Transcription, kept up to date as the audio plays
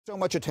So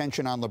much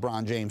attention on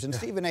LeBron James. And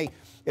Stephen A.,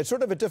 it's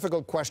sort of a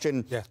difficult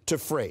question to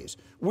phrase.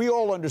 We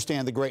all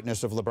understand the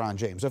greatness of LeBron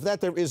James. Of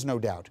that, there is no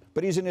doubt.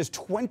 But he's in his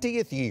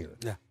 20th year.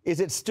 Is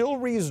it still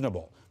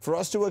reasonable for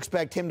us to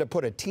expect him to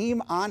put a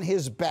team on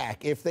his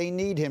back if they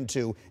need him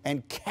to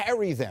and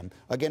carry them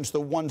against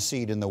the 1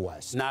 seed in the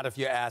West? Not if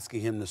you're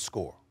asking him to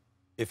score.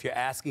 If you're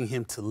asking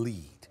him to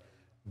lead,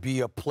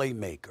 be a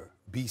playmaker,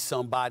 be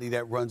somebody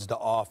that runs the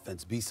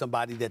offense, be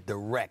somebody that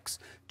directs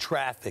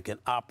traffic and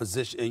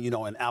opposition,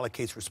 and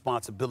allocates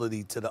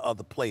responsibility to the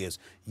other players.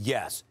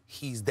 Yes,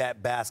 he's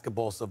that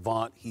basketball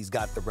savant. He's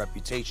got the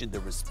reputation,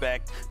 the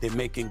respect. They're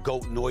making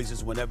goat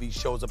noises whenever he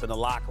shows up in the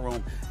locker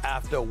room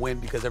after a win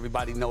because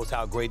everybody knows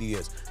how great he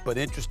is. But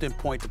interesting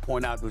point to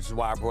point out, which is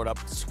why I brought up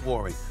the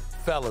scoring.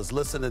 Fellas,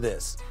 listen to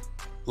this.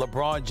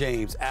 LeBron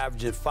James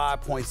averaging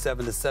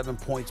 5.7 to 7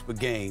 points per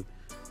game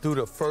through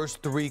the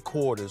first 3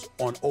 quarters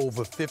on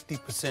over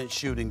 50%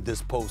 shooting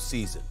this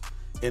postseason.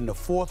 In the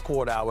fourth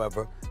quarter,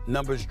 however,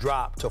 numbers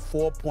dropped to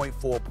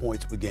 4.4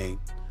 points per game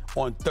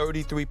on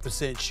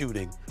 33%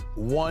 shooting,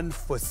 1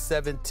 for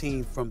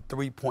 17 from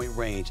three-point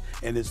range,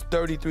 and his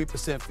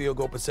 33% field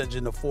goal percentage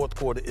in the fourth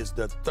quarter is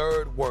the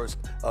 3rd worst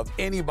of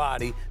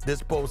anybody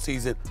this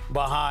postseason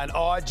behind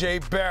R.J.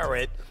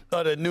 Barrett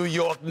of the New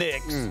York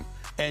Knicks.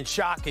 And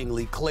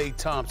shockingly, Klay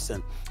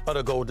Thompson of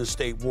the Golden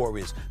State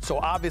Warriors. So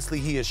obviously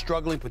he is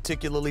struggling,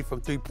 particularly from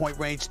three-point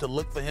range, to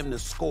look for him to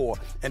score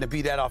and to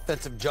be that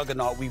offensive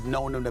juggernaut we've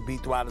known him to be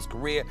throughout his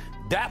career.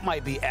 That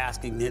might be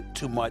asking it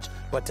too much,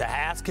 but to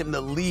ask him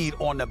to lead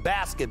on the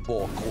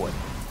basketball court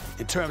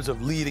in terms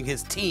of leading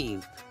his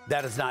team,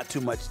 that is not too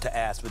much to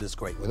ask for this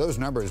great one. Well, those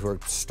numbers were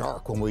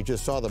stark when we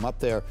just saw them up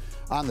there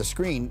on the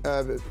screen.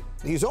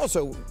 He's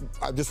also,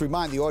 I'll just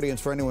remind the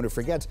audience, for anyone who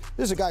forgets,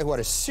 this is a guy who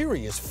had a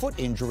serious foot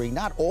injury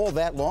not all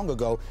that long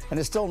ago, and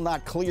it's still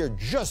not clear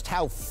just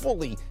how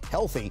fully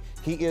healthy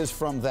he is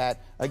from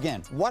that.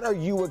 Again, what are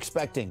you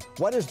expecting?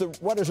 What is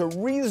a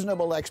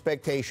reasonable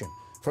expectation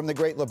from the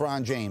great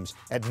LeBron James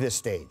at this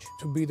stage?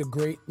 To be the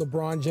great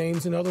LeBron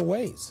James in other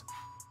ways.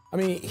 I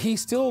mean, he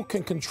still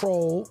can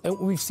control, and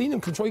we've seen him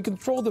control, he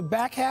controlled the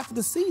back half of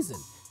the season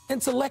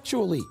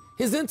intellectually.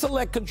 His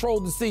intellect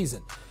controlled the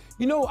season.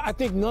 I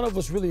think none of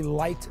us really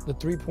liked the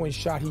three-point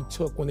shot he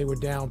took when they were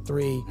down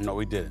 3. No,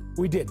 we didn't.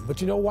 We didn't.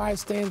 But you know why it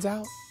stands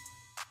out?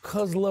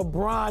 Because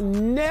LeBron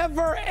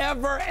never,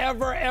 ever,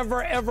 ever,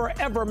 ever, ever,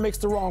 ever makes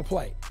the wrong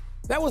play.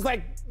 That was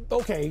like,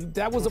 okay,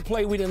 that was a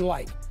play we didn't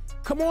like.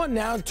 Come on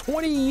now,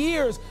 20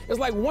 years, it's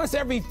like once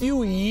every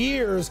few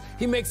years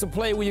he makes a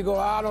play where you go,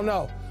 I don't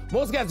know.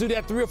 Most guys do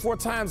that 3 or 4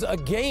 times a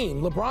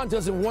game. LeBron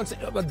does it once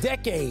a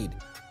decade.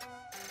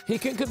 He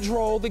can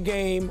control the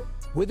game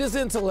with his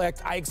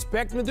intellect. I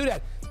expect him to do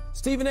that.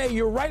 Stephen A.,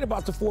 you're right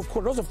about the fourth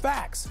quarter. Those are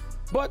facts.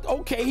 But,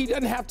 okay, he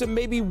doesn't have to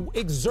maybe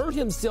exert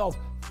himself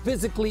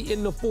physically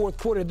in the fourth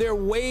quarter. There are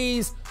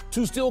ways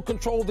to still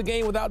control the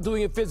game without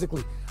doing it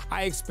physically.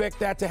 I expect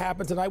that to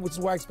happen tonight, which is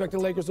why I expect the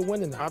Lakers to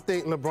win tonight. I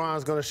think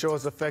LeBron's going to show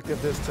his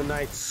effectiveness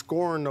tonight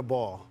scoring the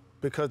ball,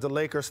 because the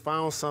Lakers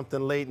found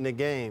something late in the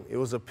game. It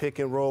was a pick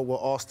and roll with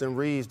Austin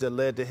Reeves that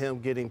led to him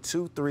getting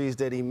 2 threes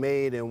that he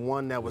made and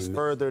one that was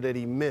further that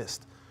he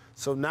missed.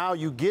 So now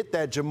you get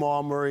that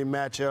Jamal Murray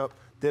matchup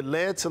that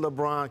led to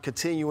LeBron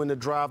continuing to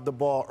drive the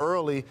ball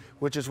early,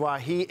 which is why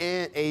he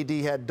and AD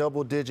had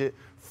double-digit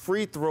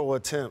free throw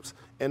attempts.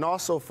 And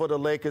also for the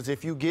Lakers,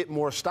 if you get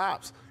more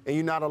stops and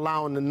you're not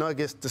allowing the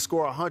Nuggets to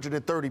score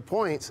 130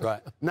 points,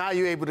 now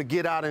you're able to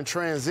get out in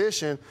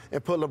transition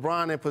and put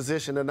LeBron in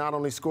position to not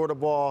only score the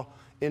ball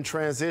in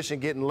transition,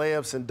 getting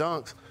layups and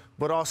dunks,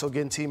 but also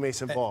getting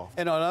teammates involved.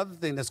 And another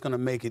thing that's going to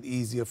make it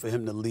easier for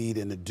him to lead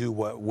and to do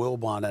what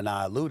Wilbon and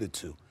I alluded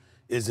to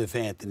is if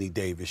Anthony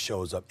Davis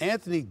shows up.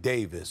 Anthony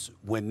Davis,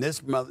 when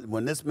this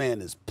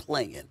man is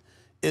playing,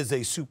 is a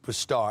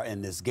superstar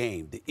in this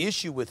game. The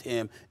issue with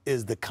him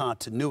is the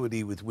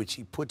continuity with which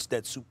he puts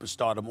that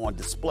superstardom on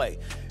display.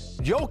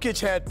 Jokic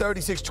had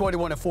 36,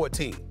 21, and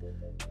 14.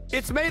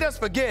 It's made us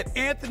forget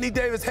Anthony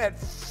Davis had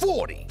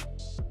 40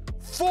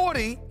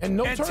 and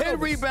 10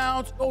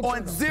 rebounds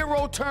on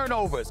 0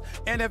 turnovers.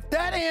 And if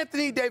that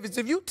Anthony Davis,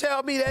 if you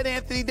tell me that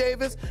Anthony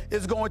Davis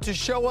is going to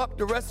show up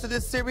the rest of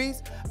this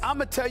series, I'm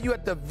going to tell you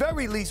at the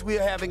very least we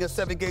are having a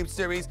 7-game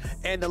series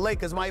and the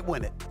Lakers might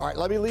win it. All right,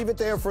 let me leave it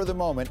there for the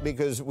moment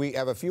because we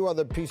have a few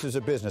other pieces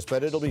of business,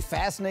 but it'll be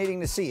fascinating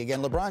to see.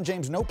 Again, LeBron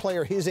James, no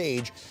player his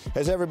age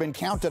has ever been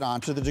counted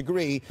on to the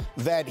degree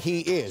that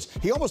he is.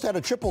 He almost had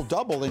a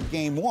triple-double in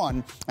Game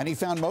 1, and he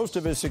found most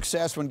of his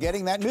success when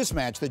getting that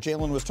mismatch that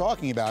Jalen was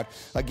talking about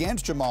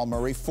against Jamal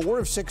Murray. 4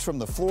 of 6 from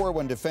the floor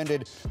when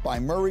defended by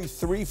Murray,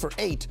 3 for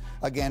 8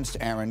 against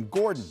Aaron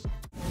Gordon.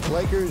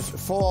 Lakers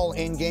fall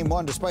in Game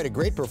 1 despite a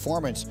great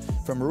performance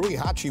from Rui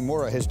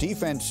Hachimura. His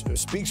defense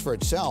speaks for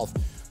itself,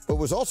 but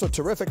was also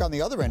terrific on the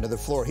other end of the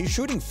floor. He's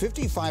shooting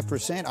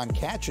 55% on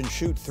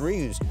catch-and-shoot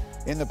threes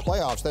in the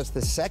playoffs. That's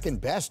the second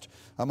best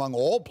among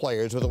all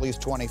players with at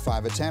least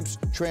 25 attempts,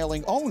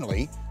 trailing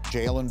only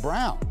Jaylen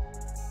Brown.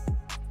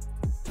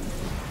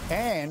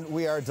 And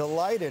we are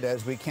delighted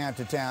as we count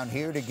it down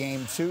here to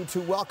Game 2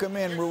 to welcome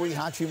in Rui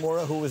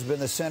Hachimura, who has been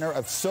the center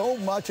of so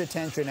much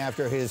attention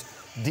after his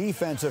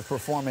defensive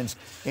performance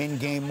in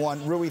Game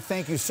 1. Rui,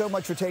 thank you so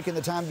much for taking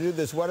the time to do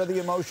this. What are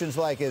the emotions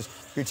like as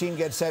your team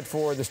gets set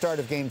for the start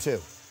of Game 2?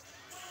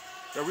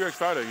 Yeah, we're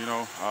excited.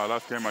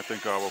 Last game, I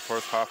think our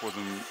first half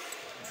wasn't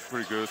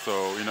pretty good.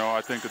 So, I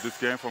think that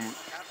from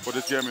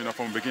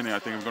the beginning, I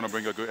think we're going to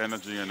bring a good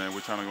energy, and we're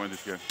trying to win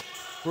this game.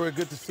 Very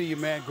good to see you,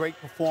 man. Great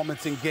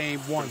performance in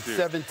Game 1,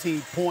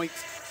 17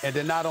 points. And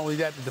then not only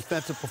that, the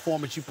defensive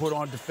performance you put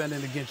on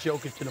defending against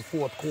Jokic in the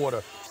fourth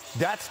quarter.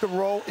 That's the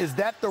role. Is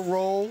that the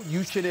role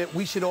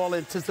we should all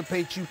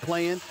anticipate you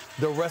playing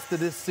the rest of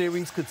this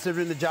series,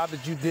 considering the job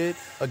that you did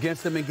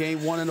against them in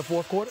Game 1 in the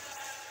fourth quarter?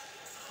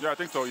 Yeah, I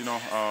think so.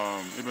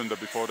 Even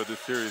before this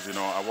series,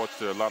 I watched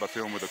a lot of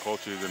film with the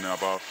coaches and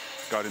about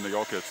guarding the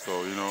Jokic.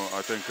 So,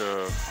 I think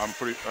I'm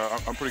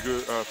pretty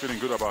good, feeling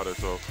good about it.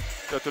 So,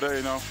 yeah,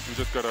 today, we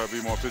just gotta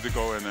be more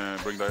physical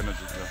and bring the energy.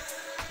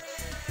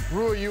 Yeah.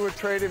 Rui, you were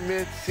traded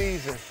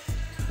mid-season.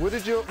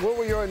 What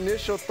were your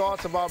initial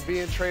thoughts about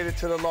being traded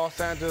to the Los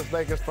Angeles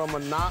Lakers from a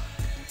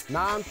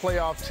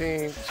non-playoff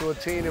team to a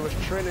team that was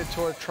trending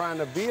toward trying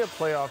to be a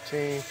playoff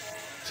team,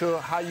 to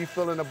how you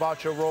feeling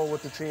about your role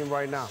with the team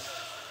right now?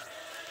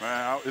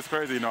 Man, it's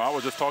crazy. I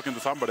was just talking to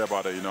somebody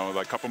about it.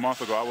 Like a couple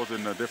months ago, I was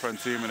in a different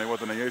team, and it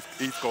was in the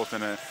East Coast,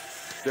 and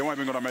they weren't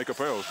even going to make a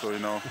playoff. So,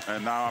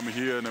 and now I'm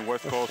here in the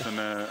West Coast in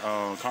the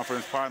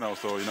conference final.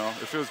 So, it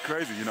feels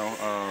crazy.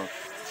 Now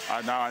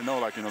I know,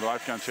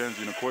 life can change,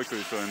 quickly.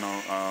 So,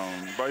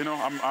 but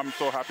I'm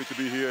so happy to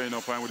be here,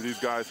 playing with these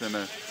guys, and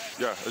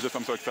yeah,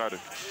 I'm so excited.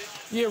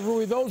 Yeah,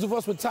 Rui, those of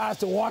us with ties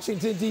to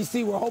Washington,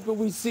 D.C., we're hoping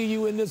we see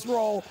you in this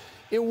role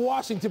in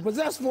Washington. But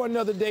that's for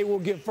another day. We'll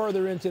get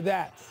further into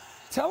that.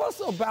 Tell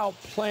us about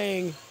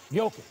playing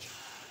Jokic.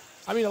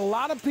 I mean, a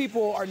lot of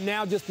people are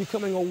now just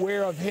becoming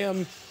aware of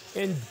him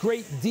in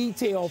great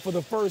detail for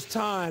the first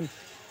time.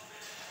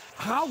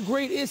 How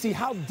great is he?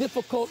 How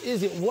difficult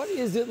is it? What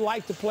is it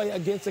like to play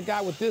against a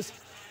guy with this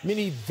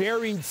many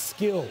varied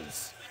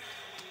skills?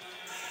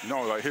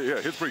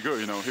 He's pretty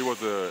good. He was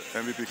the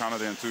MVP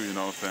candidate too,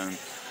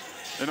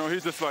 and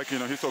he's just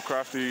he's so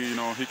crafty.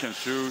 He can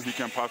shoot, he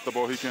can pass the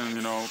ball, he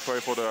can, play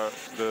for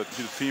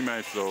his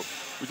teammates. So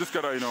we just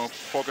gotta,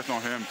 focus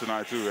on him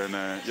tonight too. And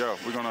yeah,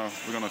 we're gonna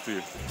see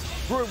it.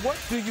 Rui, what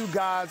do you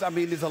guys?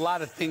 There's a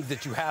lot of things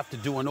that you have to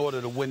do in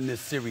order to win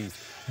this series.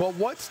 But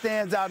what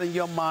stands out in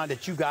your mind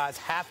that you guys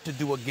have to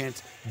do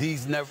against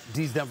these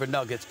Denver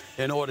Nuggets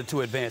in order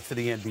to advance to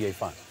the NBA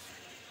Finals?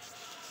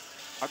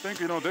 I think,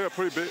 they're a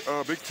pretty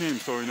big team.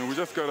 So, we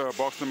just got to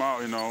box them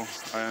out, and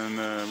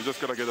we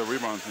just got to get the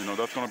rebounds.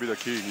 That's going to be the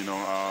key,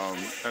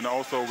 And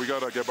also, we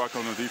got to get back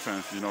on the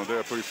defense.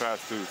 They're pretty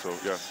fast, too. So,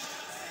 yeah.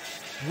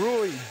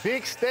 Rui,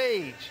 big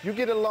stage. You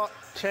get a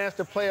chance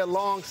to play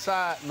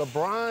alongside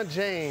LeBron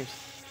James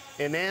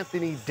and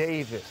Anthony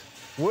Davis.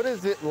 What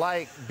is it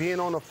like being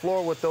on the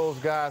floor with those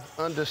guys,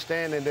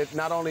 understanding that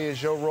not only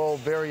is your role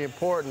very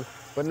important,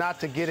 but not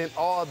to get in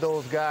all of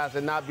those guys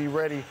and not be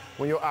ready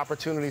when your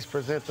opportunities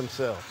present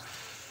themselves?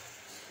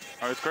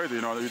 It's crazy,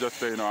 you just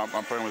say,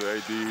 I'm playing with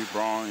AD,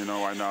 Braun,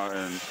 right now,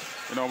 and,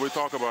 we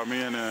talk about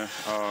me, and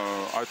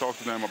I talk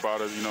to them about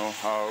it,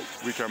 how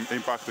we can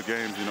impact the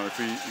games,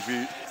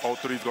 if all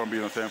three is going to be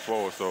on the same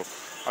floor. So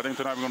I think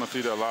tonight we're going to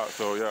see that a lot.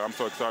 So, yeah, I'm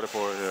so excited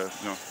for it,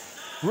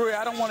 Rui,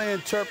 I don't want to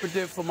interpret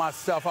it for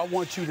myself. I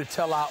want you to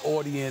tell our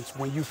audience,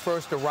 when you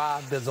first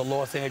arrived as a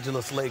Los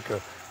Angeles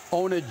Laker,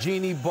 owner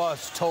Jeannie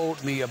Buss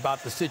told me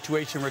about the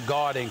situation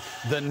regarding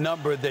the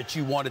number that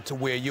you wanted to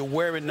wear. You're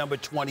wearing number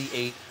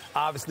 28.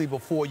 Obviously,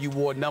 before you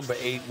wore number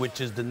 8,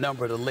 which is the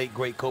number the late,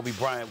 great Kobe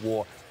Bryant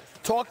wore.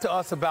 Talk to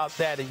us about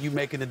that and you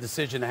making the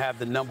decision to have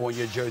the number on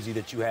your jersey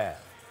that you have.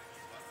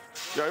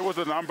 Yeah, it was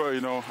a number,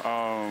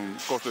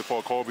 of course,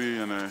 for Kobe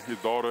and his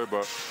daughter,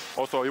 but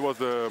also it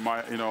was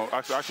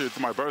actually it's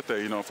my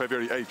birthday,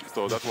 February 8th,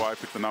 so that's why I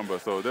picked the number.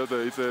 So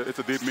it's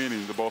a deep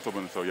meaning, the both of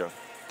them, so yeah.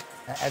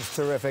 That's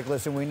terrific.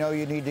 Listen, we know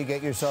you need to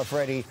get yourself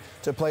ready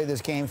to play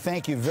this game.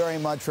 Thank you very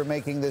much for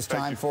making this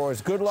time for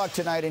us. Good luck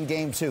tonight in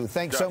Game 2.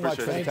 Thanks so much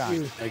for the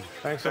time.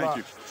 Thanks a lot.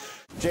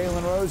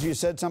 Jalen Rose, you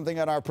said something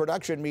at our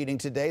production meeting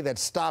today that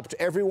stopped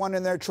everyone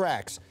in their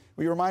tracks.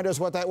 Will you remind us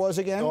what that was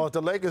again? Well, if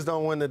the Lakers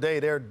don't win today,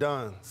 they're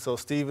done. So,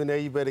 Stephen A.,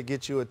 you better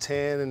get you a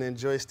tan and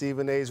enjoy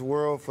Stephen A.'s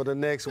world for the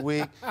next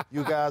week.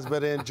 You guys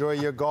better enjoy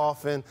your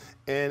golfing.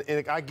 And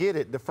I get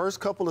it. The first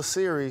couple of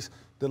series,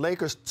 the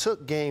Lakers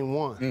took Game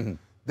 1. Mm-hmm.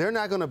 They're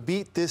not going to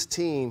beat this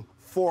team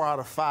 4 out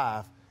of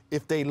 5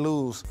 if they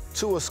lose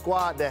to a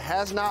squad that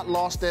has not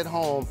lost at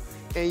home.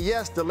 And,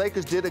 yes, the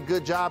Lakers did a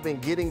good job in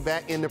getting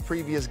back in the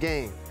previous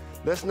game.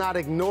 Let's not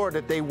ignore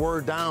that they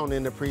were down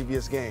in the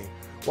previous game.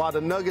 while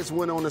the Nuggets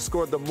went on to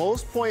score the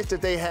most points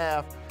that they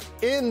have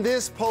in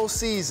this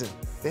postseason.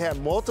 They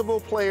had multiple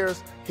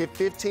players hit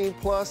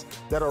 15-plus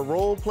that are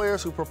role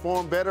players who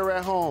perform better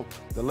at home.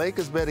 The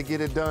Lakers better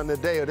get it done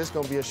today, or this is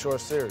going to be a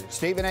short series.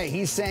 Stephen A.,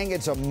 he's saying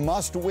it's a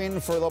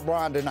must-win for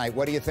LeBron tonight.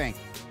 What do you think?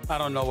 I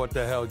don't know what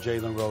the hell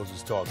Jalen Rose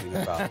is talking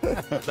about.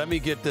 Let me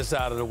get this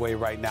out of the way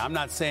right now. I'm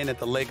not saying that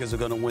the Lakers are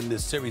going to win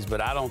this series,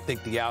 but I don't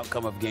think the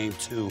outcome of Game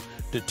 2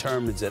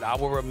 determines it. I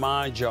will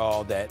remind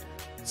y'all that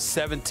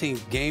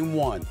Game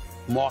 1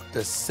 marked the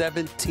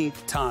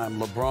 17th time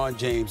LeBron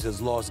James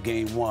has lost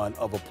Game 1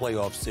 of a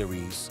playoff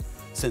series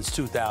since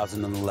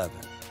 2011.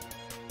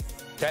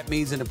 That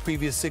means in the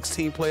previous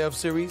 16 playoff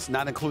series,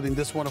 not including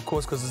this one, of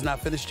course, because it's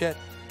not finished yet,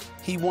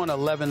 he won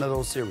 11 of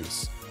those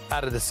series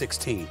out of the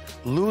 16.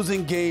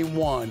 Losing Game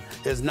 1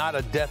 is not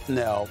a death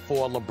knell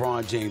for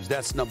LeBron James.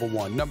 That's number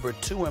one. Number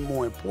two, and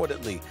more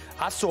importantly,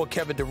 I saw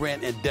Kevin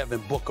Durant and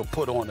Devin Booker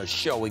put on a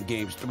show in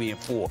Games 3 and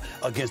 4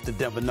 against the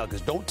Denver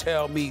Nuggets. Don't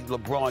tell me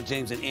LeBron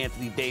James and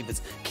Anthony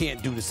Davis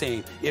can't do the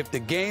same. If the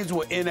games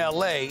were in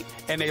L.A.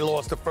 and they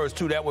lost the first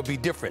two, that would be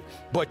different.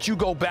 But you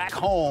go back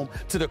home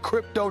to the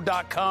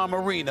Crypto.com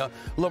arena,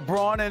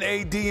 LeBron and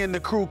AD and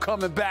the crew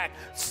coming back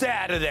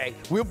Saturday.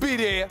 We'll be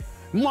there.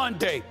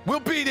 Monday, we'll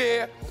be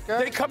there.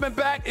 Okay. They coming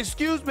back.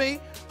 Excuse me,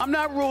 I'm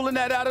not ruling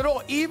that out at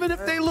all. Even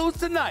if they lose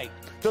tonight,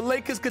 the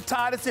Lakers could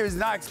tie the series.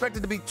 And I expect it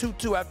to be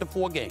 2-2 after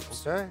 4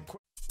 games. Okay.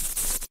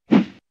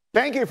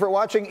 Thank you for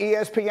watching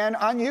ESPN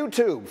on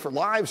YouTube. For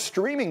live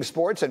streaming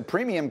sports and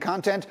premium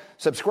content,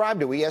 subscribe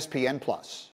to ESPN+.